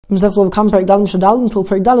Bava Kama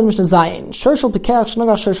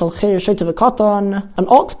until an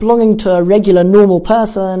ox belonging to a regular normal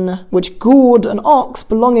person, which gored an ox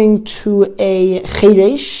belonging to a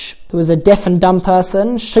cheresh, who is a deaf and dumb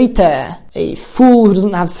person, sheiter, a fool who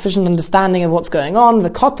doesn't have sufficient understanding of what's going on,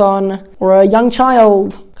 v'koton, or a young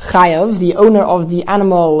child. Chayav, the owner of the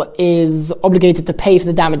animal, is obligated to pay for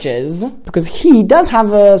the damages because he does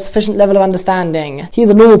have a sufficient level of understanding. He is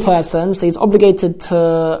a normal person, so he's obligated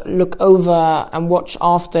to look over and watch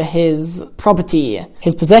after his property,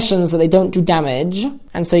 his possessions, so they don't do damage,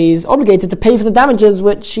 and so he's obligated to pay for the damages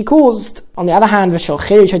which he caused. On the other hand, if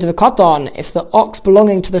the ox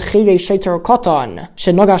belonging to the cheresh sheiter or koton,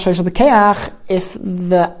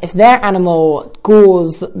 if their animal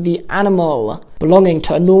gores the animal belonging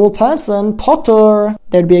to a normal person, potter,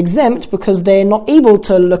 they'd be exempt because they're not able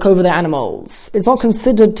to look over their animals. It's not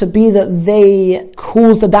considered to be that they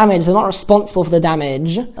caused the damage, they're not responsible for the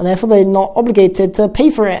damage, and therefore they're not obligated to pay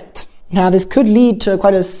for it. Now, this could lead to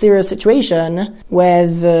quite a serious situation where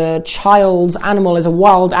the child's animal is a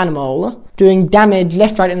wild animal, doing damage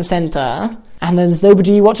left, right, and center, and there's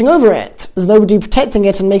nobody watching over it. There's nobody protecting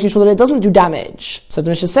it and making sure that it doesn't do damage. So the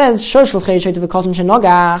Mishnah says,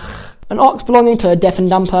 an ox belonging to a deaf and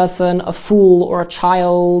dumb person, a fool, or a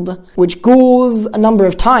child, which gores a number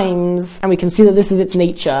of times, and we can see that this is its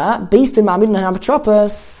nature. Based in Ma'amidin and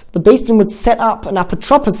Apotropos, the Beis Din would set up an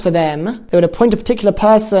Apotropos for them. They would appoint a particular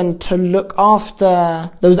person to look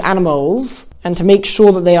after those animals and to make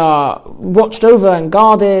sure that they are watched over and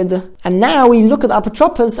guarded. And now we look at the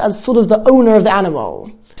Apotropos as sort of the owner of the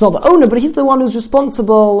animal. He's not the owner, but he's the one who's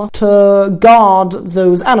responsible to guard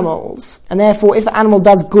those animals. And therefore, if the animal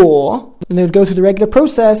does gore, then they would go through the regular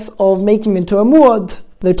process of making him into a muad.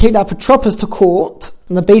 They would take the apotropos to court,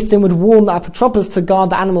 and the Beis Din would warn the apotropos to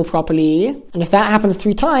guard the animal properly. And if that happens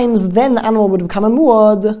 3 times, then the animal would become a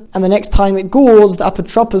muad, and the next time it gores, the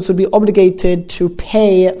apotropos would be obligated to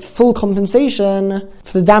pay full compensation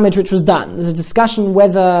for the damage which was done. There's a discussion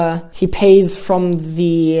whether he pays from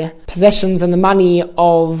the possessions and the money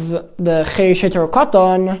of the cheresh sheiter or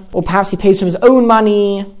koton, or perhaps he pays from his own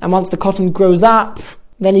money, and once the cotton grows up,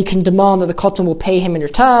 then he can demand that the cotton will pay him in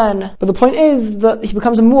return. But the point is that he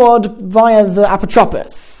becomes a muad via the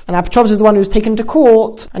apotropos. And apotropos is the one who's taken to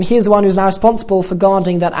court, and he is the one who's now responsible for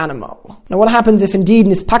guarding that animal. Now what happens if indeed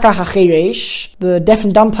nispakach hacheresh, the deaf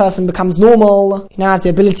and dumb person becomes normal, he now has the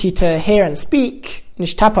ability to hear and speak,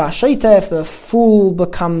 nishtapa sheiter, if the fool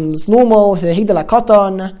becomes normal, if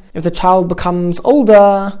the child becomes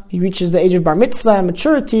older, he reaches the age of bar mitzvah and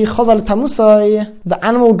maturity, chazal tamusai, the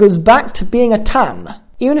animal goes back to being a tam.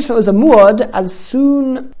 Even if it was a muad, as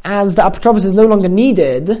soon as the apotropos is no longer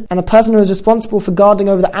needed, and the person who is responsible for guarding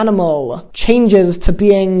over the animal changes to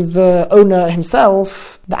being the owner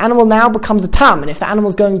himself, the animal now becomes a tam, and if the animal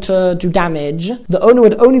is going to do damage, the owner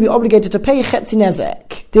would only be obligated to pay chetzi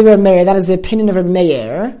nezek. That is the opinion of Rabbi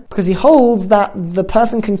Meir, because he holds that the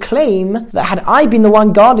person can claim that had I been the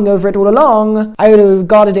one guarding over it all along, I would have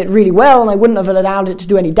guarded it really well, and I wouldn't have allowed it to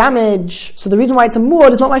do any damage. So the reason why it's a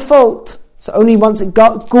muad is not my fault. So only once it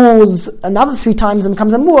gores another 3 times and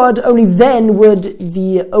becomes a muad, only then would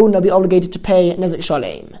the owner be obligated to pay nezek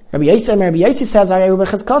shalem. Rabbi Yossi says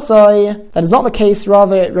that is not the case,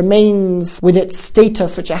 rather it remains with its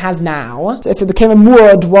status which it has now. So if it became a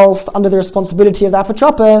muad whilst under the responsibility of the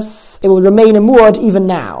apotropos, it will remain a muad even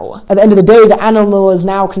now. At the end of the day, the animal is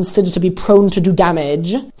now considered to be prone to do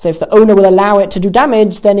damage. So if the owner will allow it to do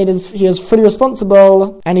damage, then he is fully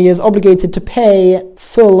responsible and he is obligated to pay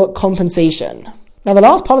full compensation. Now the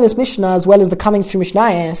last part of this Mishnah, as well as the coming few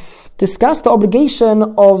Mishnayos, discuss the obligation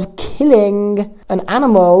of killing an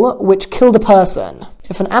animal which killed a person.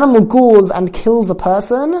 If an animal gores and kills a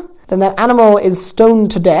person, then that animal is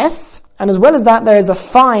stoned to death. And as well as that, there is a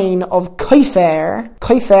fine of kofer.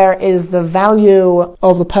 Kofer is the value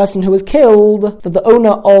of the person who was killed that the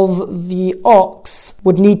owner of the ox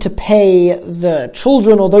would need to pay the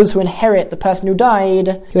children or those who inherit the person who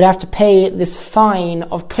died. He would have to pay this fine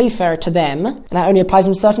of kofer to them. And that only applies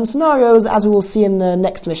in certain scenarios, as we will see in the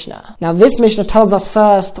next Mishnah. Now this Mishnah tells us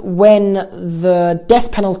first when the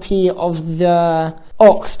death penalty of the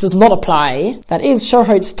ox does not apply. That is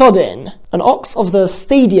shohot stodin, an ox of the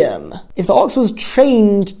stadium. If the ox was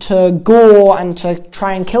trained to gore and to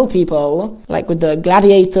try and kill people, like with the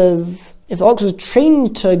gladiators, if the ox was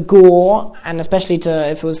trained to gore, and especially if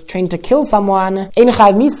it was trained to kill someone, ein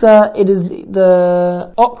chayv misa,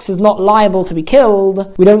 the ox is not liable to be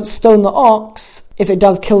killed. We don't stone the ox if it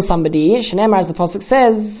does kill somebody. Shenemar, as the pasuk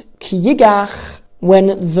says, ki yigach when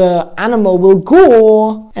the animal will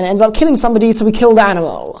gore and ends up killing somebody, so we kill the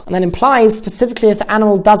animal. And that implies specifically if the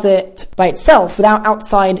animal does it by itself without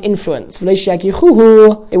outside influence.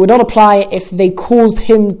 It would not apply if they caused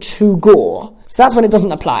him to gore. So that's when it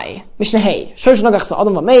doesn't apply. Mishnah Hey.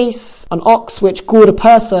 An ox which gored a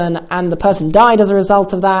person and the person died as a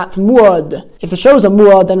result of that. Muad. If the shows are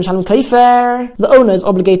muad, then Mishalim Kaifer. The owner is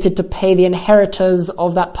obligated to pay the inheritors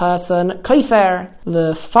of that person Kaifer,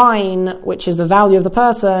 the fine, which is the value of the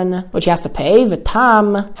person, which he has to pay, the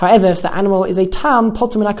tam. However, if the animal is a tam,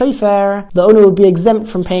 potum in a Kaifer, the owner would be exempt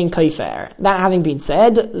from paying Kaifer. That having been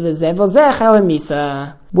said, the zevozech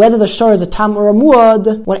misa. Whether the shor is a tam or a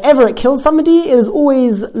muad, whenever it kills somebody, it is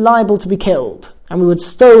always liable to be killed. And we would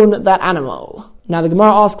stone that animal. Now the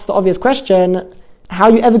Gemara asks the obvious question, how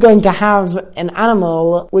are you ever going to have an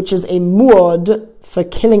animal which is a muad for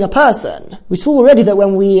killing a person? We saw already that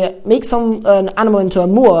when we make an animal into a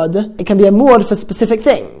muad, it can be a muad for specific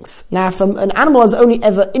things. Now, if an animal has only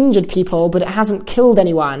ever injured people, but it hasn't killed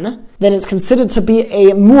anyone, then it's considered to be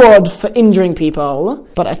a muad for injuring people,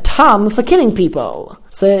 but a tam for killing people.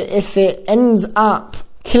 So if it ends up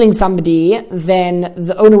killing somebody, then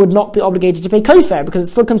the owner would not be obligated to pay kofar because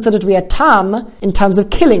it's still considered to be a tam in terms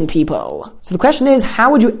of killing people. So the question is,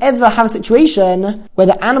 how would you ever have a situation where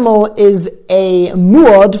the animal is a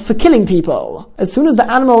muad for killing people? As soon as the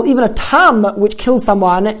animal, even a tam which kills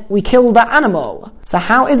someone, we kill that animal. So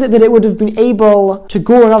how is it that it would have been able to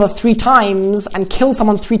gore another 3 times and kill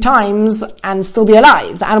someone 3 times and still be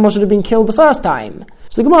alive? The animal should have been killed the first time.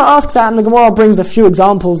 So the Gemara asks that, and the Gemara brings a few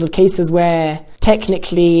examples of cases where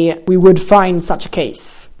technically we would find such a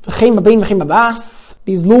case.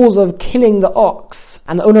 These laws of killing the ox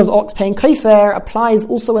and the owner of the ox paying kofar applies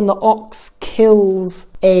also when the ox kills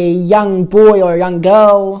a young boy or a young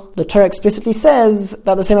girl. The Torah explicitly says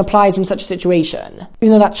that the same applies in such a situation.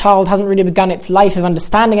 Even though that child hasn't really begun its life of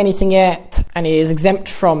understanding anything yet and is exempt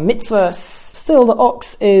from mitzvahs, still the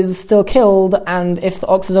ox is still killed, and if the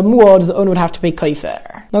ox is a muad, the owner would have to pay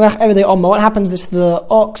kofar. What happens if the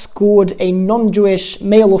ox gored a non-Jewish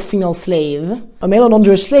male or female slave? A male or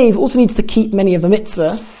non-Jewish slave also needs to keep many of the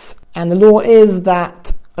mitzvahs, and the law is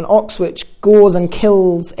that an ox which gores and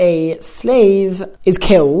kills a slave is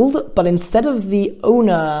killed, but instead of the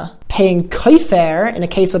owner paying kofar in a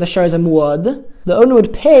case where the shor is a muad, the owner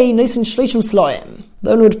would pay noisin shleishim sloim.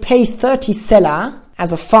 The owner would pay 30 selah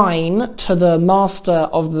as a fine to the master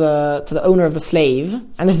of to the owner of the slave.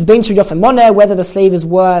 And this is bein shu yofe moneh, whether the slave is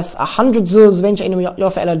worth 100 zuz, vein she'einu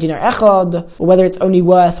yofe ela dinar echad, or whether it's only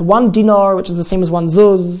worth 1 dinar, which is the same as 1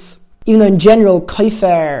 zuz. Even though in general,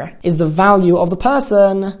 kofar is the value of the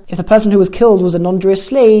person, if the person who was killed was a non-Jewish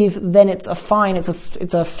slave, then it's a fine, it's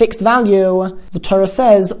a fixed value, the Torah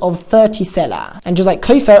says, of 30 selah. And just like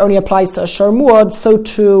kofar only applies to a shor muad, so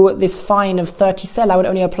too this fine of 30 selah would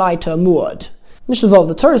only apply to a muad. Mishnah Vov,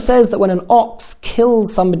 the Torah says that when an ox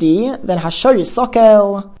kills somebody, then hashor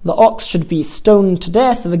yisokel, the ox should be stoned to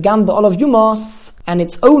death, v'gam ba'olav yumos, and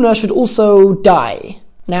its owner should also die.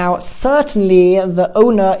 Now, certainly the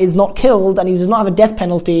owner is not killed and he does not have a death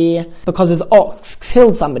penalty because his ox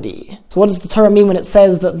killed somebody. So what does the Torah mean when it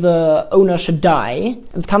says that the owner should die?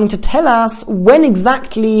 It's coming to tell us when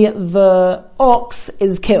exactly the ox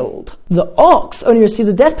is killed. The ox only receives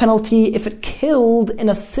a death penalty if it killed in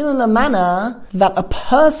a similar manner that a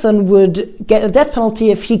person would get a death penalty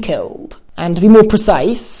if he killed. And to be more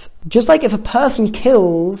precise, just like if a person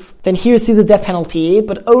kills, then he receives a death penalty,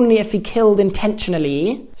 but only if he killed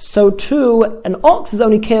intentionally, so too, an ox is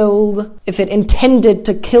only killed if it intended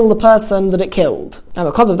to kill the person that it killed. Now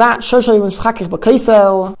because of that,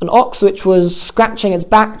 an ox which was scratching its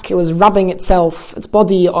back, it was rubbing its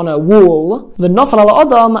body on a wall, the nofal ala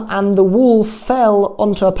adam, and the wall fell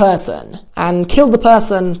onto a person, and killed the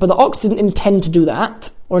person, but the ox didn't intend to do that.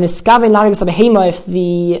 Or in iskavin larigas behema, if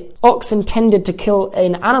the ox intended to kill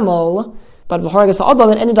an animal, but v'haragas ha'adam,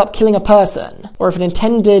 it ended up killing a person. Or if it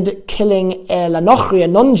intended killing a lanochri, a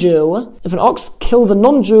non-Jew, if an ox kills a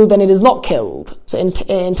non-Jew, then it is not killed. So it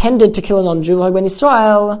intended to kill a non-Jew, like when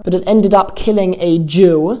Israel, but it ended up killing a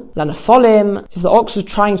Jew. Lanafolim, if the ox was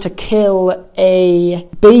trying to kill a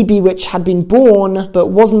baby which had been born, but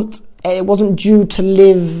it wasn't due to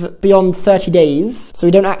live beyond 30 days. So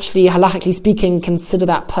we don't actually, halachically speaking, consider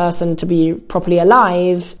that person to be properly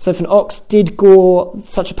alive. So if an ox did gore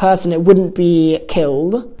such a person, it wouldn't be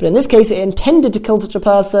killed. But in this case, it intended to kill such a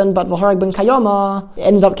person, but v'harag ben kayama, it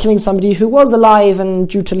ended up killing somebody who was alive and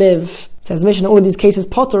due to live. It says, in all of these cases,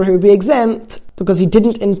 Potter, who would be exempt, because he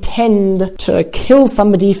didn't intend to kill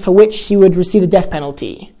somebody for which he would receive the death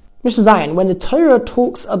penalty. Mishnah Zayin, when the Torah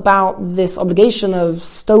talks about this obligation of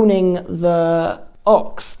stoning the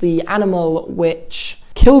ox, the animal which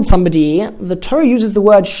killed somebody, the Torah uses the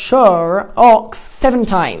word shor, ox, 7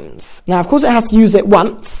 times. Now, of course, it has to use it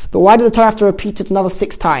once, but why did the Torah have to repeat it another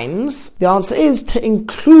 6 times? The answer is to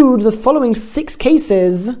include the following 6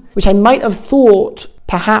 cases, which I might have thought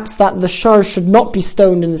perhaps that the shor should not be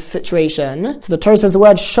stoned in this situation. So the Torah says the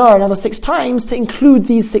word shor another 6 times to include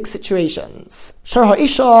these 6 situations. Shor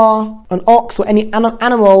ha'isha, an ox or any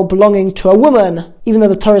animal belonging to a woman. Even though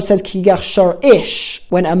the Torah says ki yigach shor ish,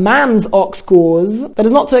 when a man's ox goes, that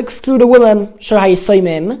is not to exclude a woman. Shor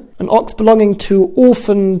ha'isoimim, an ox belonging to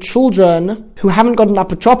orphan children who haven't got an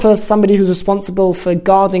apotropos, somebody who's responsible for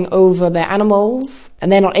guarding over their animals,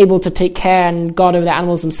 and they're not able to take care and guard over their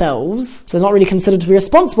animals themselves, so they're not really considered to be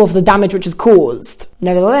responsible for the damage which is caused.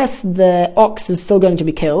 Nevertheless, the ox is still going to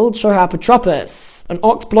be killed. Shor ha'apotropos, an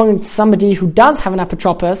ox belonging to somebody who does have an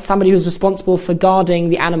apotropos, somebody who's responsible for guarding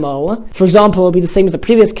the animal. For example, it will be the same as the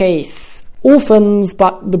previous case. Orphans,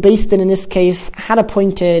 but the Beis Din in this case had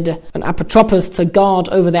appointed an apotropos to guard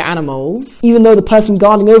over their animals. Even though the person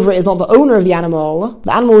guarding over it is not the owner of the animal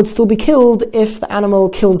would still be killed if the animal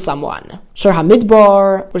kills someone. Shor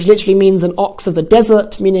HaMidbar, which literally means an ox of the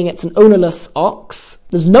desert, meaning it's an ownerless ox.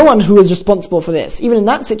 There's no one who is responsible for this. Even in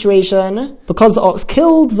that situation, because the ox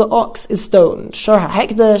killed, the ox is stoned. Shor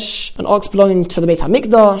HaHekdesh, an ox belonging to the Beis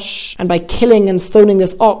HaMikdash, and by killing and stoning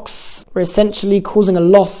this ox, we're essentially causing a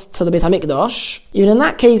loss to the Beis HaMikdash. Even in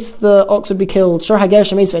that case, the ox would be killed. Shor HaGer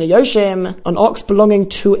Shemeis Ve'en Yoshim, an ox belonging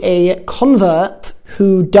to a convert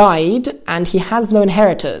who died and he has no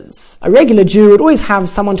inheritors. A regular Jew would always have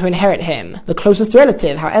someone to inherit him, the closest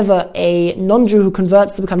relative. However, a non-Jew who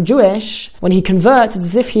converts to become Jewish, when he converts, it's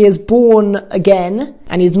as if he is born again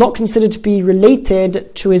and he's not considered to be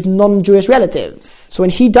related to his non-Jewish relatives. So when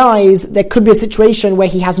he dies, there could be a situation where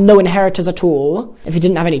he has no inheritors at all, if he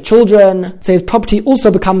didn't have any children, so his property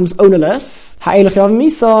also becomes ownerless.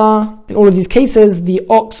 In all of these cases, the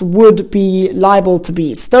ox would be liable to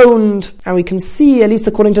be stoned, and we can see, at least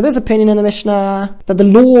according to this opinion in the Mishnah, that the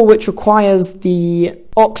law which requires the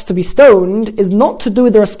ox to be stoned is not to do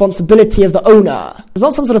with the responsibility of the owner. There's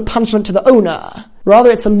not some sort of punishment to the owner.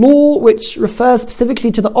 Rather, it's a law which refers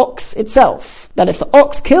specifically to the ox itself. That if the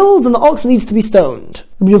ox kills, then the ox needs to be stoned.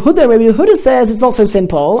 Rabbi Yehuda says it's not so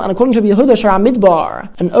simple, and according to Rabbi Yehuda, Shor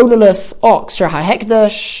HaMidbar, an ownerless ox, Shor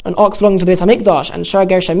HaHekdesh, an ox belonging to the Beis HaMikdash, and Shor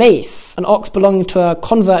HaGer Shemeis, an ox belonging to a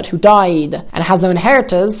convert who died and has no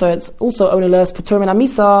inheritors, so it's also ownerless, Patur min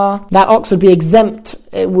Hamisa, that ox would be exempt.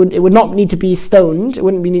 It would not need to be stoned, it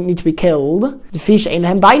wouldn't need to be killed,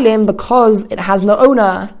 because it has no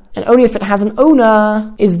owner. And only if it has an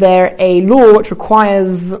owner is there a law which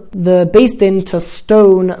requires the Beis Din to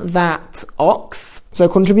stone that ox. So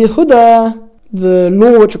according to Rabbi Yehuda, the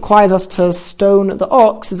law which requires us to stone the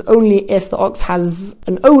ox is only if the ox has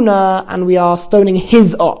an owner and we are stoning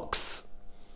his ox.